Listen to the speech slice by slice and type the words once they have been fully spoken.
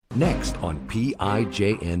Next on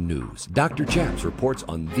PIJN News, Dr. Chaps reports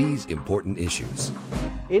on these important issues.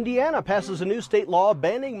 Indiana passes a new state law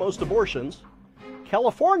banning most abortions.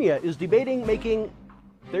 California is debating making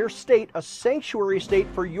their state a sanctuary state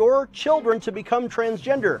for your children to become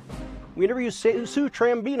transgender. We interview Sue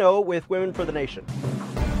Trombino with Women for the Nation.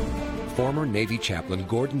 Former Navy chaplain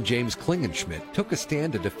Gordon James Klingenschmitt took a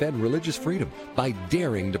stand to defend religious freedom by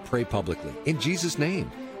daring to pray publicly in Jesus'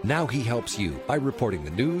 name. Now he helps you by reporting the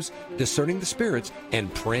news, discerning the spirits,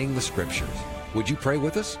 and praying the scriptures. Would you pray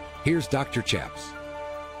with us? Here's Dr. Chaps.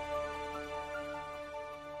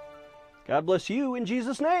 God bless you in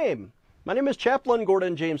Jesus' name. My name is Chaplain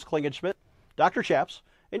Gordon James Klingenschmitt, Dr. Chaps,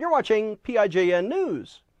 and you're watching PIJN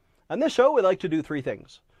News. On this show, we like to do three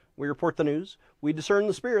things. We report the news, we discern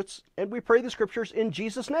the spirits, and we pray the scriptures in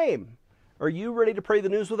Jesus' name. Are you ready to pray the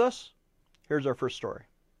news with us? Here's our first story.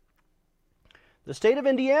 The state of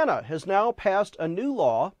Indiana has now passed a new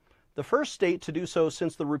law, the first state to do so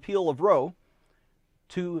since the repeal of Roe,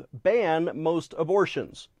 to ban most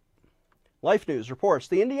abortions. Life News reports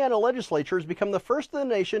the Indiana legislature has become the first in the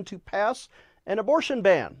nation to pass an abortion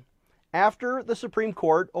ban after the Supreme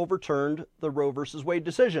Court overturned the Roe v. Wade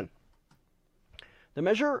decision. The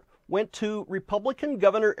measure went to Republican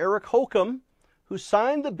Governor Eric Holcomb, who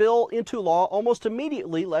signed the bill into law almost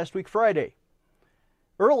immediately last week Friday.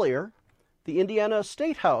 Earlier, the Indiana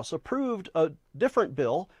State House approved a different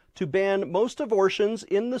bill to ban most abortions.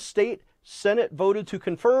 In the state Senate voted to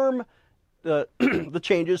confirm the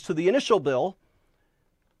changes to the initial bill.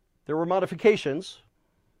 There were modifications.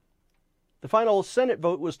 The final Senate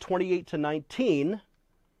vote was 28-19,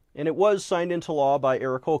 and it was signed into law by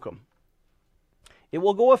Eric Holcomb. It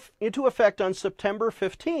will go into effect on September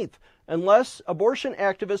 15th unless abortion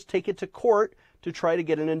activists take it to court to try to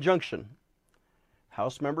get an injunction.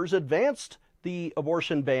 House members advanced the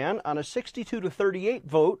abortion ban on a 62-38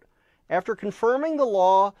 vote after confirming the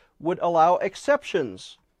law would allow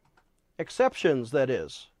exceptions. Exceptions, that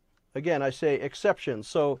is. Again, I say exceptions,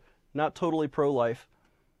 so not totally pro-life.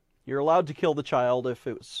 You're allowed to kill the child if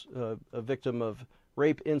it's a victim of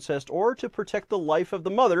rape, incest, or to protect the life of the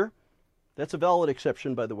mother. That's a valid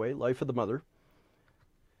exception, by the way, life of the mother.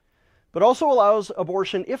 But also allows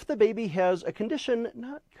abortion if the baby has a condition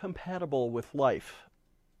not compatible with life.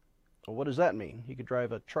 Well, what does that mean? You could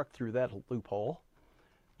drive a truck through that loophole.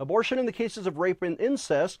 Abortion in the cases of rape and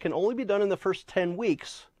incest can only be done in the first 10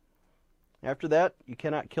 weeks. After that, you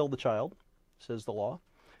cannot kill the child, says the law.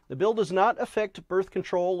 The bill does not affect birth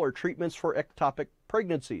control or treatments for ectopic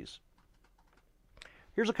pregnancies.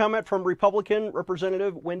 Here's a comment from Republican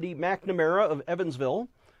Representative Wendy McNamara of Evansville,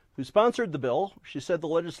 who sponsored the bill. She said the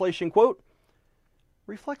legislation, quote,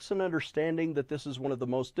 reflects an understanding that this is one of the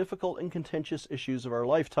most difficult and contentious issues of our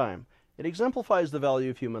lifetime. It exemplifies the value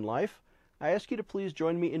of human life. I ask you to please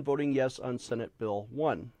join me in voting yes on Senate Bill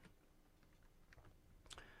 1.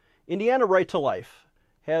 Indiana Right to Life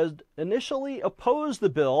has initially opposed the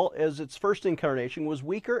bill as its first incarnation was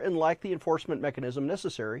weaker and lacked the enforcement mechanism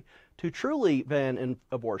necessary to truly ban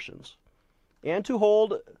abortions and to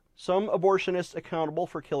hold some abortionists accountable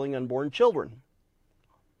for killing unborn children.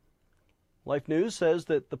 Life News says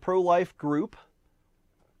that the pro-life group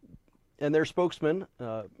and their spokesman,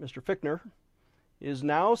 Mr. Fichtner, is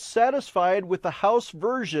now satisfied with the House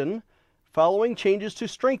version following changes to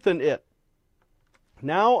strengthen it.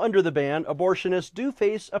 Now, under the ban, abortionists do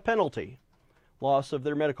face a penalty, loss of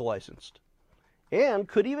their medical license, and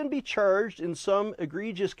could even be charged in some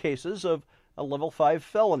egregious cases of a level 5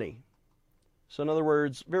 felony. So in other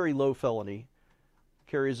words, very low felony,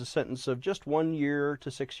 carries a sentence of just 1 year to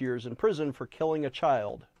 6 years in prison for killing a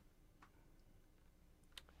child.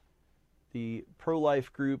 The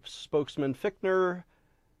pro-life group's spokesman Fichtner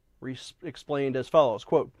explained as follows,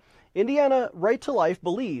 quote, Indiana Right to Life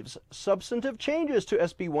believes substantive changes to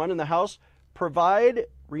SB 1 in the House provide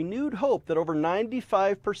renewed hope that over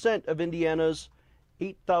 95% of Indiana's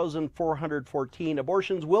 8,414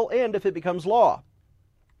 abortions will end if it becomes law.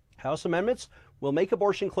 House amendments will make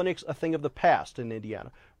abortion clinics a thing of the past in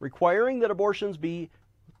Indiana, requiring that abortions be,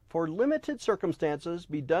 for limited circumstances,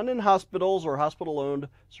 be done in hospitals or hospital-owned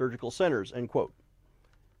surgical centers, end quote.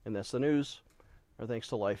 And that's the news. Our thanks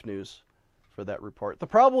to Life News for that report. The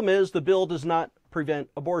problem is the bill does not prevent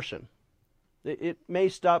abortion. It may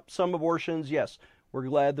stop some abortions, yes. We're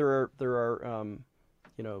glad there are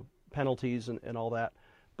penalties and all that.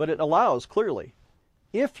 But it allows, clearly,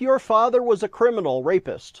 if your father was a criminal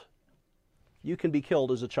rapist, you can be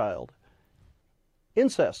killed as a child.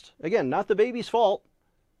 Incest, again, not the baby's fault.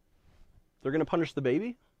 They're going to punish the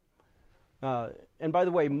baby. And by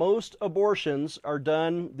the way, most abortions are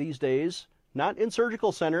done these days, not in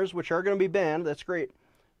surgical centers, which are going to be banned, that's great,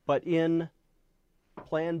 but in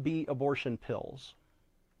Plan B abortion pills.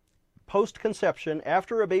 Post-conception,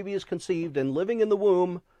 after a baby is conceived and living in the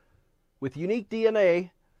womb with unique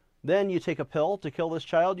DNA, then you take a pill to kill this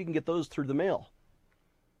child. You can get those through the mail.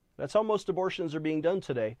 That's how most abortions are being done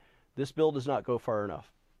today. This bill does not go far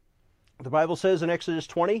enough. The Bible says in Exodus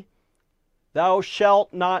 20, "Thou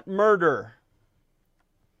shalt not murder."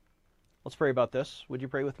 Let's pray about this. Would you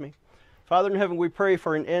pray with me? Father in heaven, we pray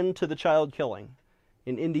for an end to the child killing.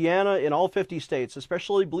 In Indiana, in all 50 states,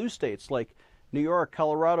 especially blue states like New York,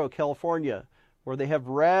 Colorado, California, where they have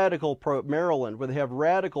Maryland, where they have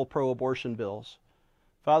radical pro-abortion bills.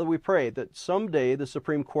 Father, we pray that someday the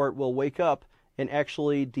Supreme Court will wake up and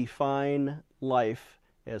actually define life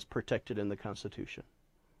as protected in the Constitution.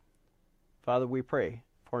 Father, we pray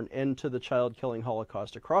for an end to the child-killing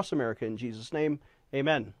Holocaust across America. In Jesus' name,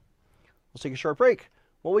 amen. We'll take a short break.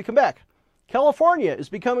 When we come back, California is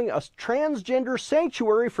becoming a transgender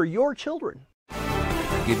sanctuary for your children.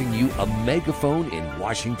 Giving you a megaphone in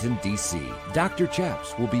Washington, D.C. Dr.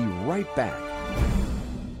 Chaps will be right back.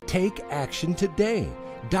 Take action today.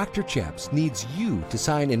 Dr. Chaps needs you to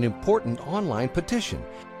sign an important online petition.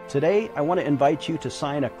 Today, I want to invite you to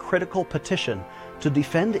sign a critical petition to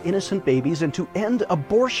defend innocent babies and to end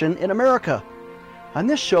abortion in America. On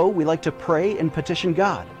this show, we like to pray and petition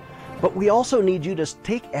God, but we also need you to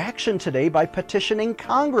take action today by petitioning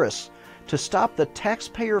Congress to stop the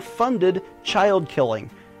taxpayer-funded child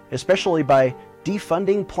killing, especially by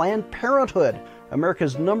defunding Planned Parenthood,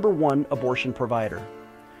 America's #1 abortion provider.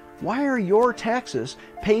 Why are your taxes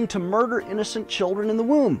paying to murder innocent children in the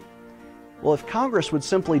womb? Well, if Congress would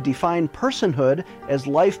simply define personhood as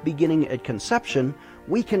life beginning at conception,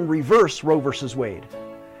 we can reverse Roe v. Wade.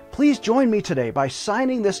 Please join me today by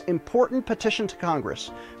signing this important petition to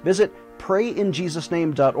Congress. Visit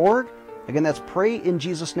PrayInJesusName.org. Again, that's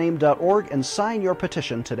PrayInJesusName.org and sign your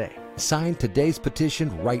petition today. Sign today's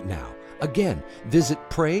petition right now. Again, visit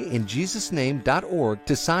PrayInJesusName.org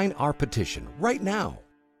to sign our petition right now.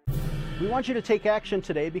 We want you to take action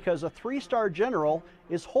today because a 3-star general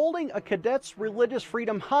is holding a cadet's religious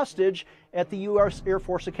freedom hostage at the U.S. Air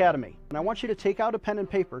Force Academy. And I want you to take out a pen and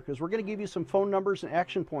paper because we're going to give you some phone numbers and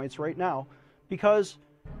action points right now, because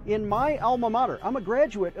in my alma mater, I'm a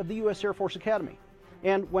graduate of the U.S. Air Force Academy.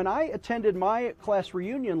 And when I attended my class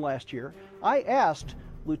reunion last year, I asked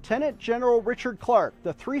Lieutenant General Richard Clark,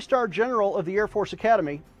 the 3-star general of the Air Force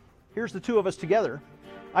Academy, here's the two of us together,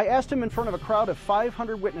 I asked him in front of a crowd of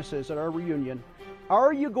 500 witnesses at our reunion,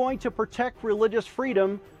 are you going to protect religious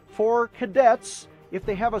freedom for cadets if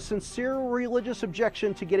they have a sincere religious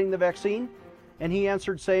objection to getting the vaccine? And he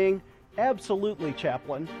answered saying, absolutely,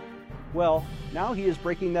 Chaplain. Well, now he is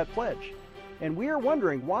breaking that pledge. And we are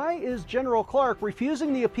wondering, why is General Clark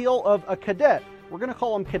refusing the appeal of a cadet, we're going to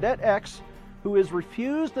call him Cadet X, who has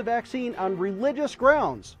refused the vaccine on religious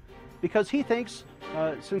grounds because he thinks,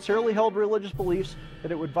 sincerely held religious beliefs,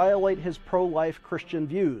 that it would violate his pro-life Christian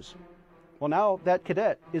views. Well, now that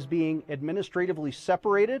cadet is being administratively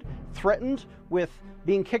separated, threatened with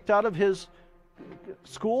being kicked out of his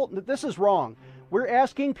school. This is wrong. We're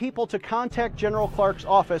asking people to contact General Clark's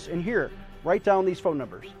office, and here, write down these phone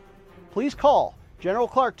numbers. Please call General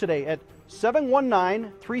Clark today at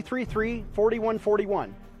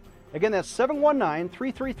 719-333-4141. Again, that's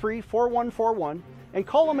 719-333-4141, and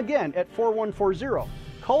call him again at 4140.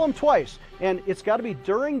 Call him twice, and it's got to be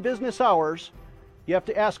during business hours. You have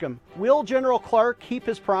to ask him, will General Clark keep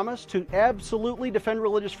his promise to absolutely defend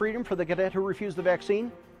religious freedom for the cadet who refused the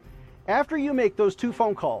vaccine? After you make those 2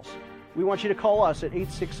 phone calls, we want you to call us at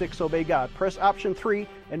 866-OBEY-GOD. Press option 3,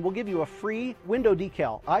 and we'll give you a free window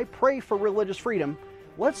decal. I pray for religious freedom.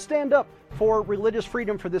 Let's stand up for religious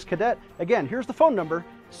freedom for this cadet. Again, here's the phone number,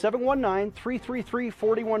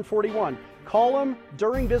 719-333-4141. Call them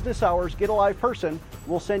during business hours, get a live person.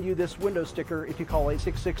 We'll send you this window sticker if you call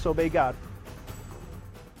 866-OBEY-GOD.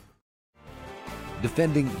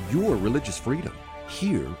 Defending your religious freedom.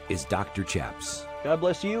 Here is Dr. Chaps. God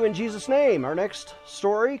bless you in Jesus' name. Our next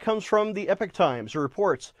story comes from the Epoch Times. It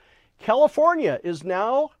reports California is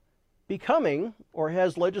now becoming, or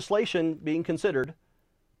has legislation being considered,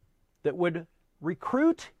 that would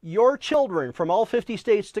recruit your children from all 50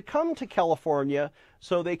 states to come to California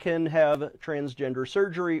so they can have transgender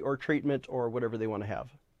surgery or treatment or whatever they want to have.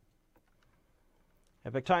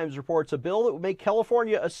 Epoch Times reports a bill that would make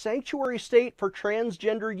California a sanctuary state for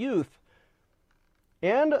transgender youth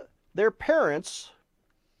and their parents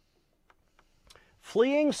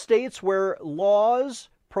fleeing states where laws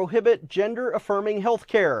prohibit gender-affirming health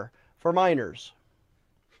care for minors.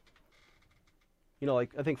 You know, like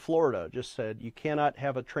I think Florida just said you cannot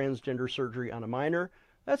have a transgender surgery on a minor.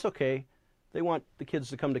 That's okay. They want the kids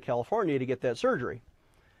to come to California to get that surgery.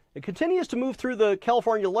 It continues to move through the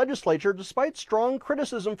California legislature despite strong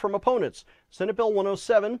criticism from opponents. Senate Bill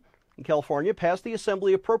 107 in California passed the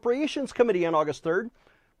Assembly Appropriations Committee on August 3rd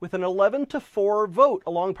with an 11-4 vote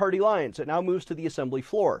along party lines. It now moves to the Assembly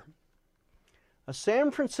floor. A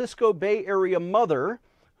San Francisco Bay Area mother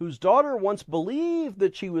whose daughter once believed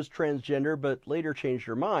that she was transgender but later changed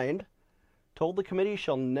her mind told the committee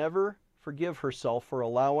she'll never forgive herself for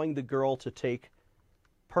allowing the girl to take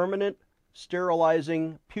permanent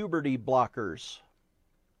sterilizing puberty blockers.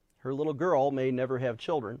 Her little girl may never have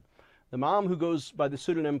children. The mom, who goes by the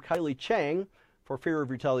pseudonym Kylie Chang for fear of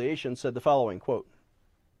retaliation, said the following, quote,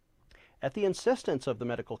 "At the insistence of the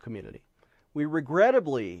medical community, we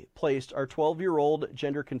regrettably placed our 12-year-old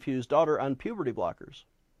gender-confused daughter on puberty blockers.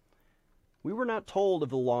 We were not told of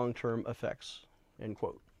the long-term effects," end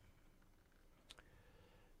quote.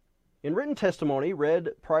 In written testimony read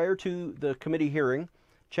prior to the committee hearing,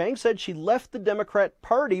 Chang said she left the Democrat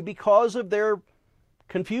Party because of their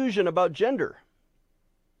confusion about gender.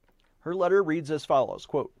 Her letter reads as follows,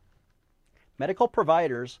 quote, "Medical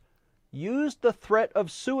providers used the threat of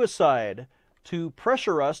suicide to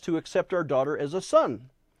pressure us to accept our daughter as a son.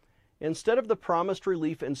 Instead of the promised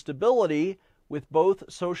relief and stability with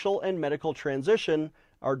both social and medical transition,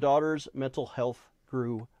 our daughter's mental health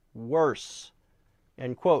grew worse,"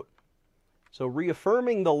 end quote. So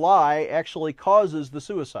reaffirming the lie actually causes the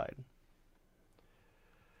suicide.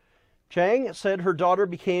 Chang said her daughter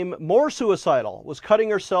became more suicidal, was cutting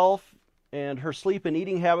herself, and her sleep and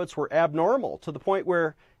eating habits were abnormal to the point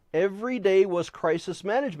where every day was crisis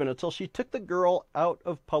management until she took the girl out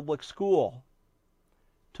of public school.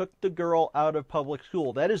 Took the girl out of public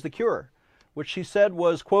school. That is the cure, which she said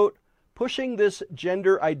was, quote, "pushing this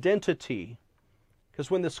gender identity."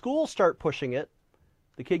 Because when the schools start pushing it,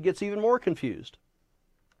 the kid gets even more confused.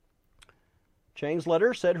 Chang's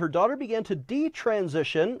letter said her daughter began to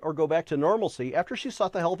detransition or go back to normalcy after she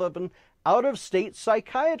sought the help of an out-of-state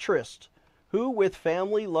psychiatrist who, with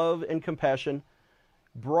family love and compassion,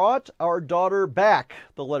 brought our daughter back,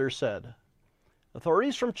 the letter said.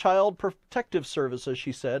 Authorities from Child Protective Services,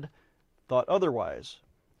 she said, thought otherwise.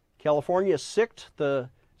 California sicced the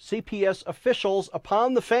CPS officials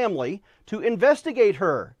upon the family to investigate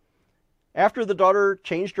her after the daughter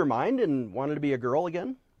changed her mind and wanted to be a girl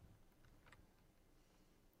again.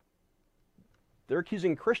 They're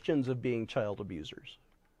accusing Christians of being child abusers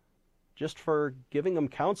just for giving them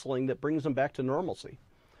counseling that brings them back to normalcy.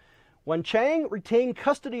 When Chang retained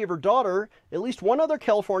custody of her daughter, at least one other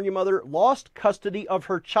California mother lost custody of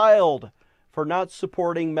her child for not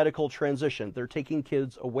supporting medical transition. They're taking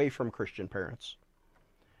kids away from Christian parents.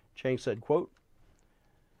 Chang said, quote,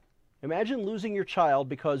 "Imagine losing your child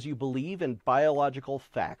because you believe in biological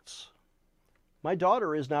facts. My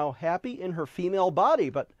daughter is now happy in her female body,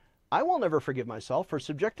 but I will never forgive myself for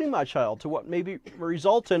subjecting my child to what may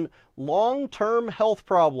result in long-term health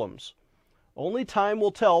problems. Only time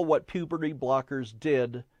will tell what puberty blockers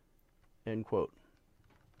did," end quote.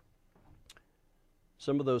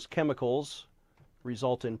 Some of those chemicals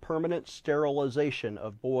result in permanent sterilization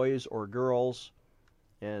of boys or girls,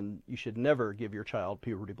 and you should never give your child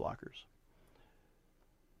puberty blockers.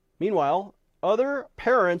 Meanwhile, other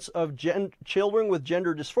parents of children with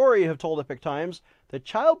gender dysphoria have told Epoch Times that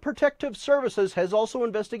Child Protective Services has also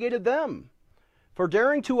investigated them for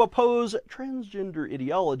daring to oppose transgender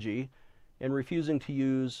ideology and refusing to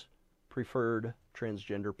use preferred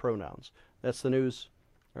transgender pronouns. That's the news.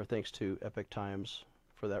 Our thanks to Epoch Times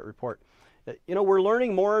for that report. You know, we're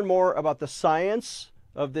learning more and more about the science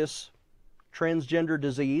of this transgender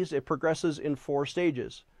disease. It progresses in 4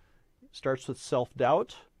 stages. It starts with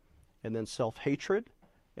self-doubt, and then self-hatred,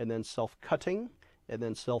 and then self-cutting, and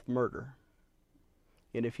then self-murder.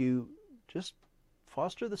 And if you just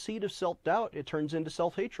foster the seed of self-doubt, it turns into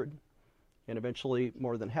self-hatred. And eventually,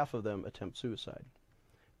 more than half of them attempt suicide.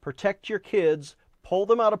 Protect your kids, pull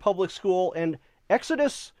them out of public school, and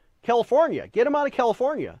exodus California. Get them out of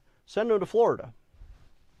California. Send them to Florida.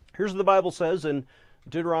 Here's what the Bible says in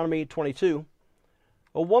Deuteronomy 22.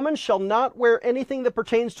 "A woman shall not wear anything that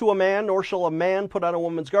pertains to a man, nor shall a man put on a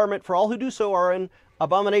woman's garment, for all who do so are an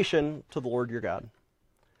abomination to the Lord your God."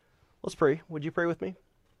 Let's pray. Would you pray with me?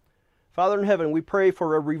 Father in heaven, we pray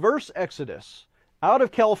for a reverse exodus out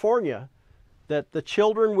of California, that the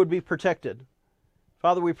children would be protected.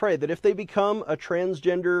 Father, we pray that if they become a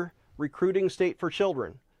transgender recruiting state for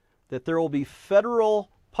children, that there will be federal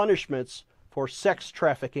punishments for sex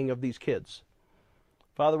trafficking of these kids.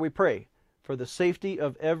 Father, we pray for the safety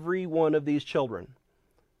of every one of these children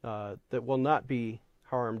that will not be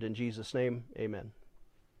harmed. In Jesus' name, amen.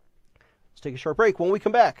 Let's take a short break. When we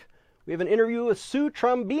come back, We have an interview with Sue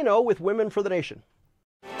Trombino with Women for the Nation.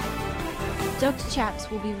 Dr. Chaps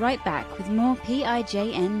will be right back with more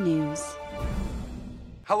PIJN news.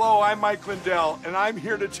 Hello, I'm Mike Lindell, and I'm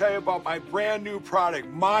here to tell you about my brand new product,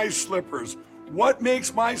 My Slippers. What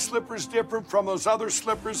makes My Slippers different from those other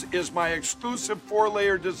slippers is my exclusive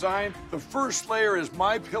 4-layer design. The first layer is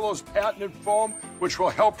MyPillow's patented foam, which will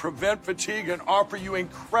help prevent fatigue and offer you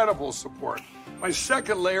incredible support. My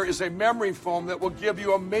second layer is a memory foam that will give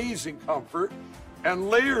you amazing comfort. And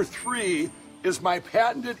layer 3 is my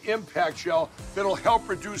patented impact gel that'll help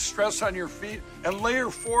reduce stress on your feet. And layer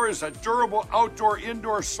 4 is a durable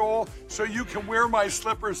outdoor-indoor sole so you can wear my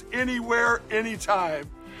slippers anywhere, anytime.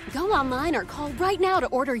 Go online or call right now to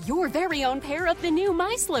order your very own pair of the new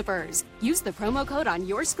My Slippers. Use the promo code on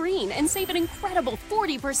your screen and save an incredible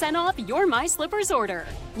 40% off your My Slippers order.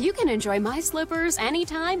 You can enjoy My Slippers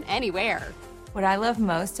anytime, anywhere. What I love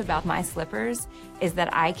most about My Slippers is that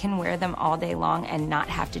I can wear them all day long and not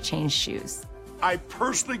have to change shoes. I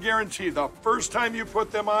personally guarantee the first time you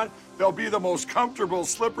put them on, they'll be the most comfortable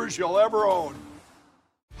slippers you'll ever own.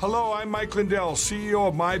 Hello, I'm Mike Lindell, CEO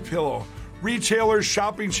of MyPillow. Retailers,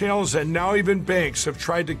 shopping channels, and now even banks have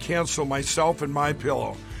tried to cancel myself and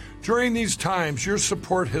MyPillow. During these times, your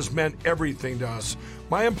support has meant everything to us.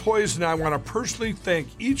 My employees and I want to personally thank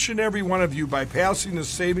each and every one of you by passing the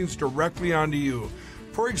savings directly on to you.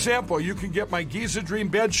 For example, you can get my Giza Dream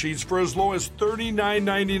bed sheets for as low as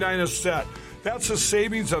 $39.99 a set. That's a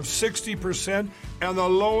savings of 60% and the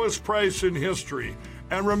lowest price in history.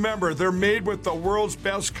 And remember, they're made with the world's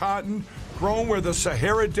best cotton, grown where the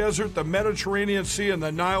Sahara Desert, the Mediterranean Sea, and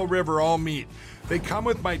the Nile River all meet. They come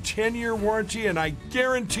with my 10-year warranty, and I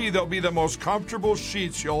guarantee they'll be the most comfortable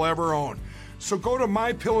sheets you'll ever own. So go to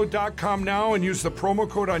MyPillow.com now and use the promo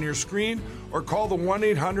code on your screen or call the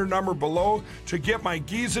 1-800 number below to get my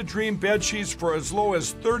Giza Dream bed sheets for as low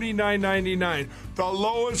as $39.99, the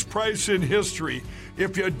lowest price in history.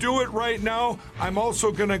 If you do it right now, I'm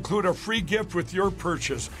also going to include a free gift with your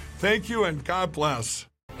purchase. Thank you and God bless.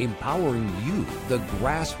 Empowering you, the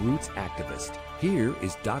grassroots activist. Here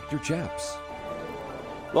is Dr. Chaps.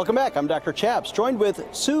 Welcome back. I'm Dr. Chaps, joined with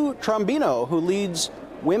Sue Trombino, who leads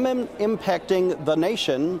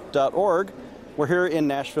WomenImpactingTheNation.org. We're here in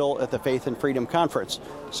Nashville at the Faith and Freedom Conference.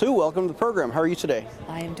 Sue, welcome to the program. How are you today?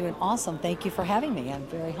 I am doing awesome. Thank you for having me. I'm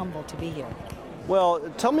very humbled to be here. Well,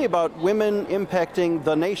 tell me about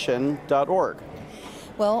WomenImpactingTheNation.org.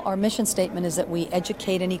 Well, our mission statement is that we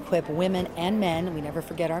educate and equip women and men, we never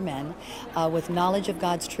forget our men, with knowledge of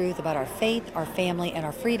God's truth about our faith, our family, and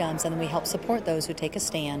our freedoms, and we help support those who take a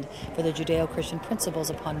stand for the Judeo-Christian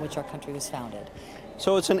principles upon which our country was founded.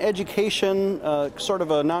 So it's an education, sort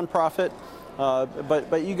of a nonprofit,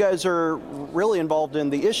 but you guys are really involved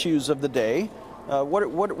in the issues of the day.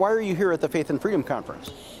 Why are you here at the Faith and Freedom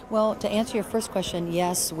Conference? Well, to answer your first question,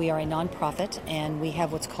 yes, we are a nonprofit, and we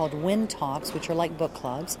have what's called WIN Talks, which are like book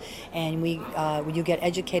clubs, and you get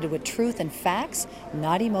educated with truth and facts,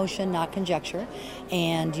 not emotion, not conjecture,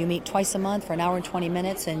 and you meet twice a month for an hour and 20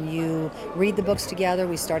 minutes, and you read the books together.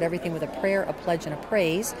 We start everything with a prayer, a pledge, and a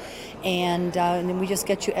praise, and then we just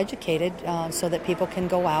get you educated so that people can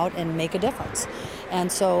go out and make a difference.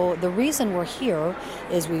 And so the reason we're here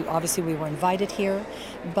is we were invited here,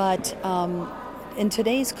 but in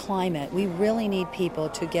today's climate, we really need people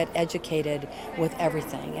to get educated with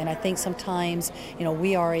everything. And I think sometimes,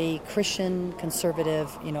 we are a Christian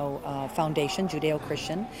conservative, foundation,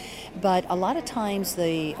 Judeo-Christian, but a lot of times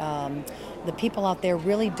the people out there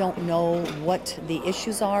really don't know what the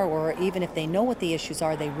issues are, or even if they know what the issues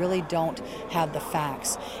are, they really don't have the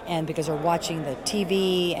facts. And because they're watching the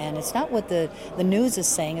TV, and it's not what the news is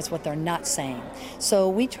saying, it's what they're not saying. So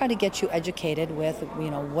we try to get you educated with,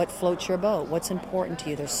 what floats your boat, what's important to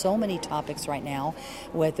you. There's so many topics right now.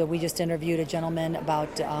 We just interviewed a gentleman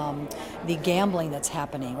about the gambling that's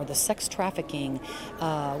happening, or the sex trafficking,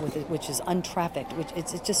 which is untrafficked, which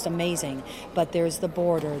it's just amazing. But there's the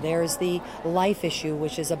border, there's the life issue,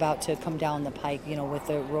 which is about to come down the pike, with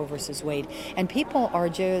the Roe versus Wade. And people are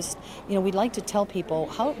just, we'd like to tell people,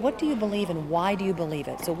 what do you believe and why do you believe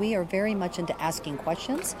it? So we are very much into asking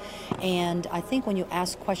questions. And I think when you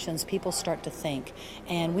ask questions, people start to think.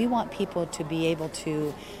 And we want people to be able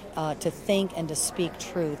to think and to speak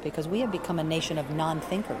truth, because we have become a nation of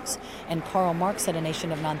non-thinkers. And Karl Marx said a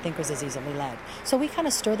nation of non-thinkers is easily led. So we kind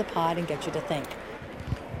of stir the pot and get you to think.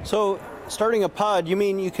 So starting a pod, you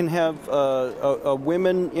mean you can have a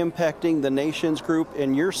Women Impacting the Nations group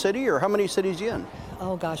in your city, or how many cities are you in?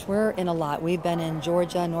 Oh gosh, we're in a lot. We've been in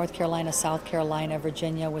Georgia, North Carolina, South Carolina,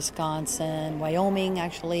 Virginia, Wisconsin, Wyoming,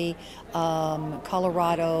 actually,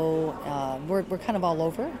 Colorado. We're kind of all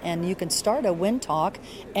over, and you can start a WIN talk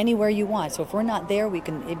anywhere you want. So if we're not there, we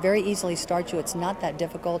can very easily start you. It's not that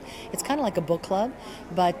difficult. It's kind of like a book club,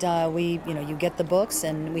 but you get the books,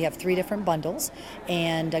 and we have 3 different bundles.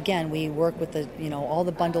 And again, we work with all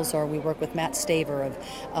the bundles we work with Matt Staver,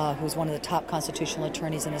 who's one of the top constitutional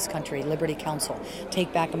attorneys in this country, Liberty Counsel,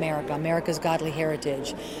 Take Back America, America's Godly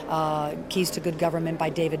Heritage, Keys to Good Government by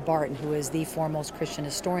David Barton, who is the foremost Christian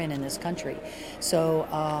historian in this country. So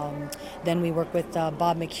then we work with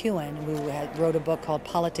Bob McEwen, who wrote a book called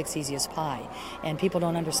Politics Easy as Pie. And people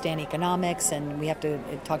don't understand economics, and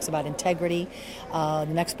it talks about integrity. The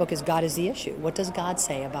next book is God is the Issue. What does God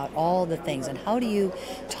say about all the things? And how do you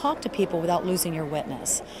talk to people without losing your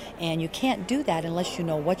witness? And you can't do that unless you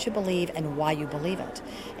know what you believe and why you believe it.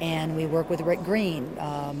 And we work with Rick Green,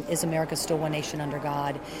 Is America Still One Nation Under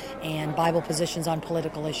God? And Bible Positions on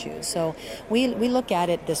Political Issues. So we look at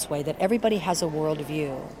it this way, that everybody has a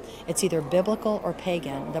worldview. It's either biblical or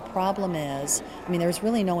pagan. The problem is, there's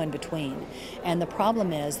really no in between. And the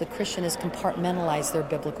problem is the Christian has compartmentalized their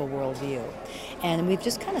biblical worldview. And we've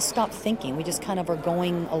just kind of stopped thinking. We just kind of are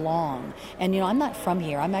going along. And, I'm not from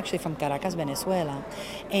here. I'm actually from Caracas, Venezuela.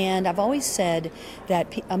 And I've always said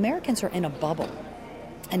that Americans are in a bubble.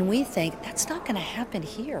 And we think that's not going to happen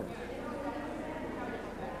here.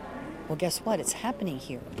 Well, guess what? It's happening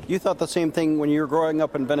here. You thought the same thing when you were growing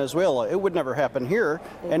up in Venezuela. It would never happen here,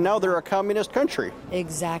 and now they're a communist country.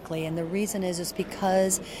 Exactly, and the reason is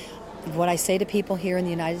because what I say to people here in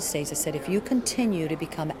the United States, I said, if you continue to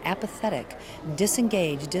become apathetic,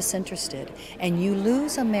 disengaged, disinterested, and you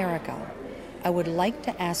lose America, I would like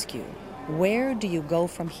to ask you, where do you go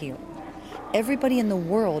from here? Everybody in the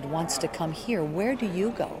world wants to come here. Where do you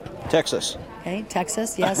go? Texas. Okay,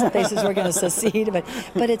 Texas, yes, the places we're going to secede, but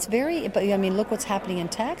look what's happening in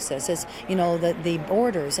Texas. Is the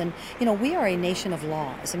borders, and we are a nation of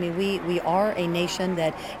laws. We are a nation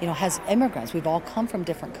that has immigrants. We've all come from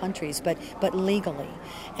different countries, but legally,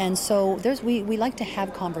 and so we like to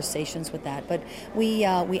have conversations with that. But we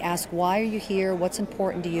ask, why are you here? What's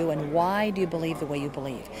important to you, and why do you believe the way you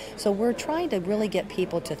believe? So we're trying to really get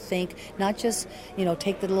people to think, not just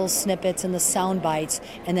take the little snippets and the sound bites,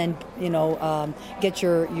 and then get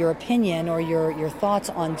your opinion or your thoughts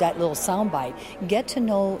on that little soundbite. Get to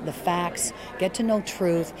know the facts, get to know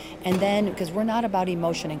truth, and then, because we're not about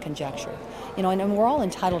emotion and conjecture, and we're all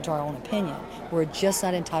entitled to our own opinion. We're just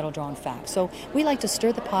not entitled to our own facts. So we like to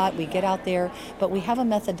stir the pot, we get out there, but we have a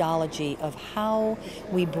methodology of how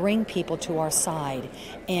we bring people to our side,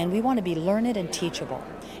 and we want to be learned and teachable.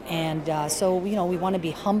 And so we want to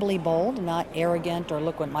be humbly bold, not arrogant or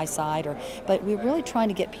look at my side, but we're really trying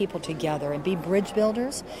to get people together and be bridge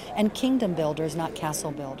builders and kingdom builders, not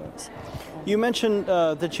castle builders. You mentioned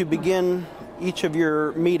that you begin each of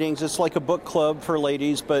your meetings. It's like a book club for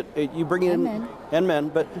ladies, but you bring in men,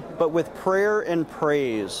 but with prayer and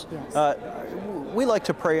praise. Yes. We like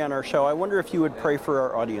to pray on our show. I wonder if you would pray for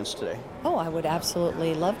our audience today. Oh, I would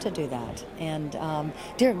absolutely love to do that. And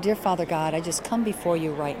dear Father God, I just come before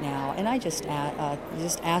you right now, and I just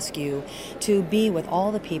ask you to be with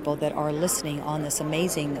all the people that are listening on this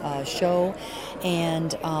amazing show.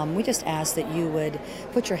 And we just ask that you would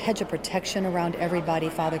put your hedge of protection around everybody,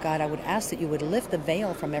 Father God. I would ask that you would lift the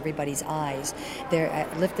veil from everybody's eyes.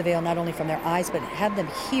 Lift the veil not only from their eyes, but have them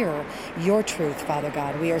hear your truth, Father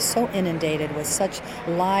God. We are so inundated with such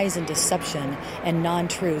lies and deception and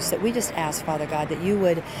non-truths that we just ask, Father God, that you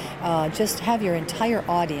would just have your entire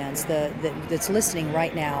audience that's listening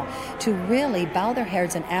right now to really bow their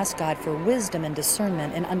heads and ask God for wisdom and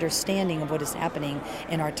discernment and understanding of what is happening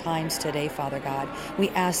in our times today, Father God. We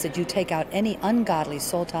ask that you take out any ungodly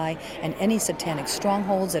soul tie and any satanic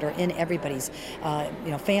strongholds that are in everybody's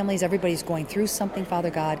families. Everybody's going through something, Father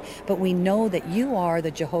God, but we know that you are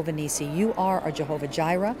the Jehovah Nissi. You are our Jehovah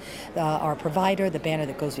Jireh, our provider, the banner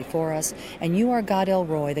that goes before us, and you are God El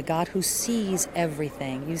Roy, the God who sees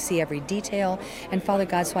everything. You see every detail, and Father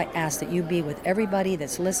God, so I ask that you be with everybody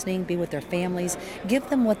that's listening, be with their families, give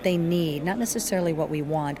them what they need, not necessarily what we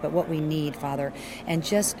want, but what we need, Father, and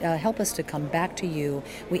just help us to come back to you.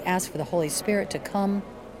 We ask for the Holy Spirit to come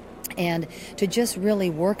and to just really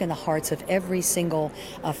work in the hearts of every single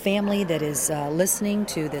family that is listening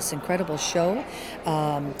to this incredible show.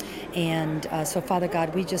 So, Father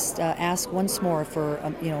God, we just ask once more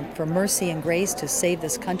for mercy and grace to save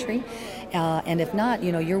this country. And if not,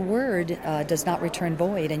 your word does not return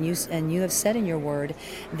void, and you have said in your word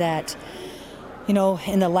that You know,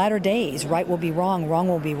 in the latter days, right will be wrong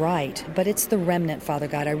will be right. But it's the remnant, Father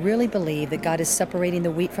God. I really believe that God is separating the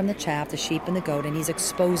wheat from the chaff, the sheep and the goat, and He's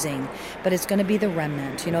exposing. But it's going to be the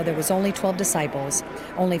remnant. You know, there was only 12 disciples,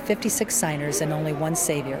 only 56 signers, and only one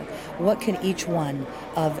Savior. What can each one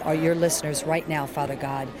of your listeners right now, Father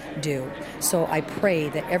God, do? So I pray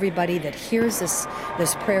that everybody that hears this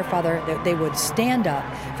prayer, Father, that they would stand up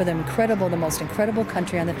for the most incredible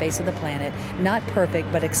country on the face of the planet, not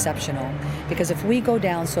perfect, but exceptional. Because if we go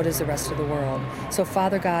down, so does the rest of the world. So,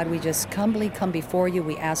 Father God, we just humbly come before you.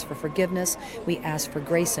 We ask for forgiveness. We ask for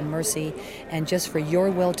grace and mercy, and just for your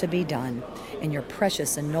will to be done. In your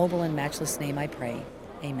precious and noble and matchless name I pray.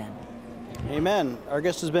 Amen. Amen. Our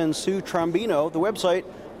guest has been Sue Trombino. The website,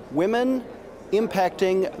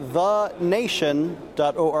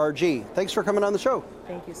 womenimpactingthenation.org. Thanks for coming on the show.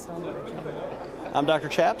 Thank you so much. I'm Dr.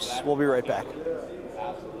 Chaps. We'll be right back.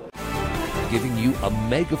 Giving you a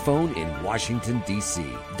megaphone in Washington, D.C.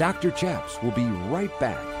 Dr. Chaps will be right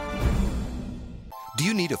back. Do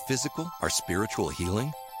you need a physical or spiritual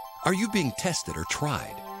healing? Are you being tested or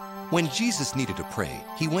tried? When Jesus needed to pray,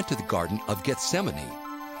 He went to the Garden of Gethsemane.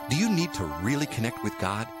 Do you need to really connect with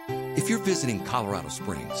God? If you're visiting Colorado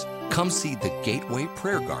Springs, come see the Gateway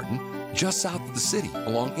Prayer Garden just south of the city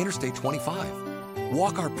along Interstate 25.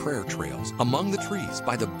 Walk our prayer trails among the trees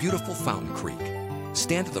by the beautiful Fountain Creek.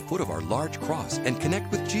 Stand at the foot of our large cross and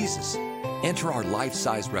connect with Jesus. Enter our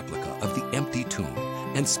life-size replica of the empty tomb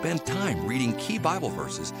and spend time reading key Bible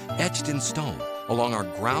verses etched in stone along our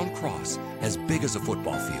ground cross as big as a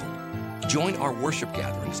football field. Join our worship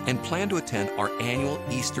gatherings and plan to attend our annual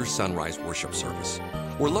Easter Sunrise Worship Service.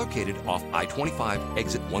 We're located off I-25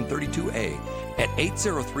 exit 132A at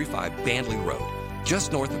 8035 Bandley Road,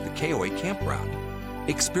 just north of the KOA campground.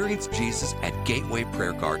 Experience Jesus at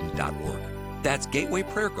gatewayprayergarden.org. That's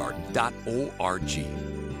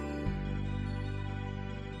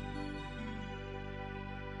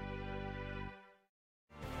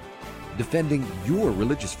gatewayprayergarden.org. Defending your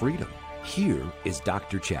religious freedom. Here is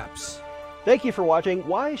Dr. Chaps. Thank you for watching.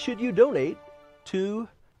 Why should you donate to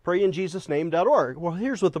PrayInJesusName.org? Well,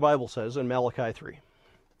 here's what the Bible says in Malachi 3.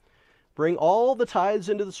 Bring all the tithes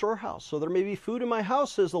into the storehouse, so there may be food in my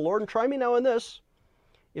house, says the Lord, and try me now in this.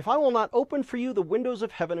 If I will not open for you the windows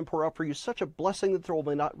of heaven and pour out for you such a blessing that there will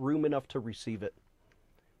be not room enough to receive it.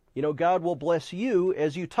 You know, God will bless you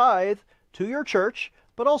as you tithe to your church,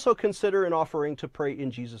 but also consider an offering to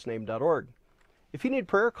PrayInJesusName.org. If you need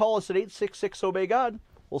prayer, call us at 866-OBEY-GOD.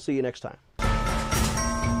 We'll see you next time.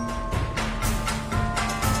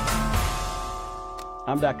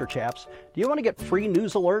 I'm Dr. Chaps. Do you want to get free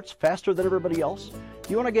news alerts faster than everybody else? Do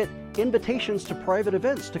you want to get invitations to private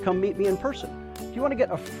events to come meet me in person? Do you want to get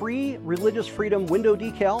a free Religious Freedom window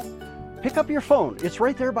decal? Pick up your phone. It's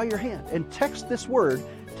right there by your hand. And text the word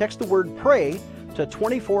PRAY to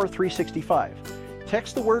 24365.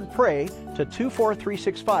 Text the word PRAY to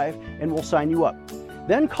 24365 and we'll sign you up.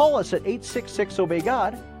 Then call us at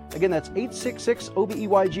 866-OBEY-GOD. Again, that's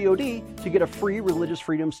 866-OBEY-GOD to get a free Religious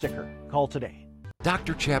Freedom sticker. Call today.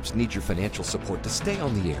 Dr. Chaps needs your financial support to stay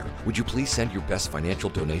on the air. Would you please send your best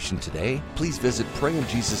financial donation today? Please visit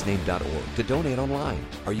PrayInJesusName.org to donate online.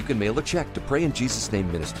 Or you can mail a check to Pray in Jesus'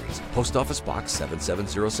 Name Ministries, Post Office Box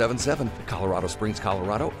 77077, Colorado Springs,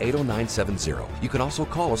 Colorado 80970. You can also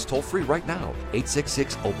call us toll free right now,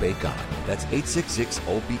 866-OBEY-GOD. That's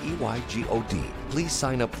 866-OBEY-GOD. Please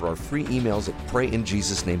sign up for our free emails at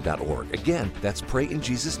PrayInJesusName.org. Again, that's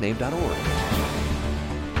PrayInJesusName.org.